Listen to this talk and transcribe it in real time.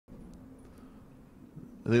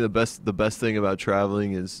think the best thing about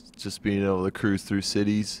traveling is just being able to cruise through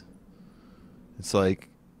cities. It's like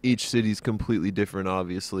each city's completely different,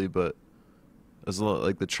 obviously, but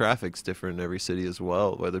like the traffic's different in every city as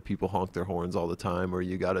well. Whether people honk their horns all the time, or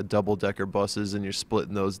you got a double-decker buses and you're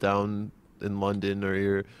splitting those down in London, or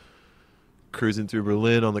you're cruising through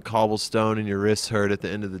Berlin on the cobblestone and your wrists hurt at the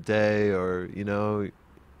end of the day, or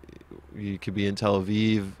you could be in Tel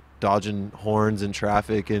Aviv dodging horns and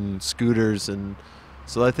traffic and scooters. And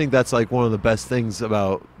so I think that's like one of the best things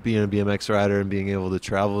about being a BMX rider and being able to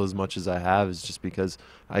travel as much as I have, is just because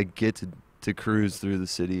I get to cruise through the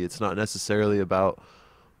city. It's not necessarily about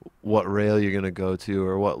what rail you're going to go to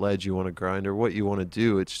or what ledge you want to grind or what you want to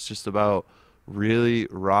do. It's just about really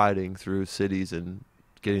riding through cities and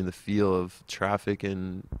getting the feel of traffic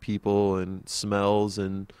and people and smells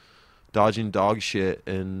and dodging dog shit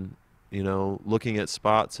and, looking at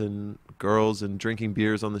spots and girls and drinking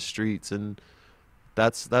beers on the streets. And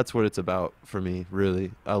that's what it's about for me,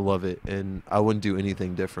 really. I love it, and I wouldn't do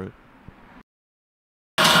anything different.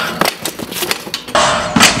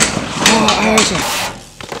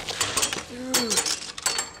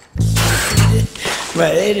 My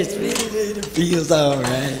head is spinning, it feels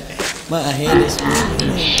alright. My head is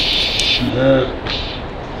spinning.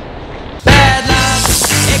 Bad luck,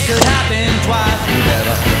 it could happen twice. You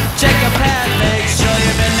better check your past, make sure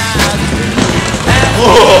you've been nice.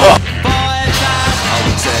 Boy, I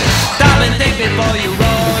would say, stop and think before you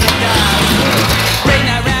roll the dice. Bring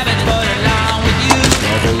that rabbit foot along with you.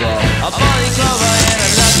 A bully clover and a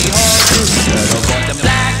lucky horse. Avoid them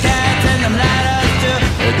black cats and them ladders too.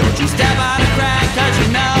 Don't you step out of crack, cause you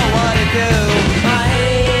know what to do. My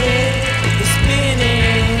head is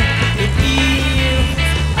spinning, it feels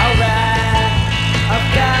alright. I've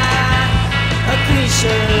got a clean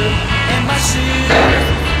shirt and my shoes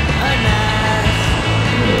are nice.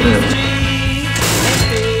 Street and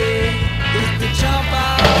fear is the jump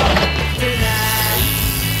off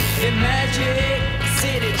tonight. In Magic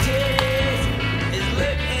City Kids is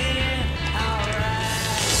looking alright.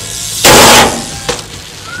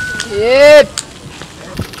 Yep.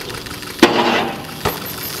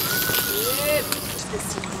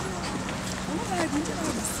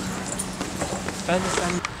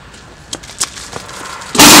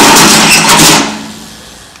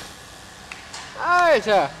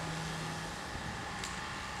 Alter.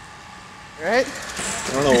 Right? I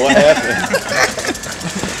don't know what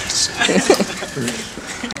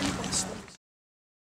happened.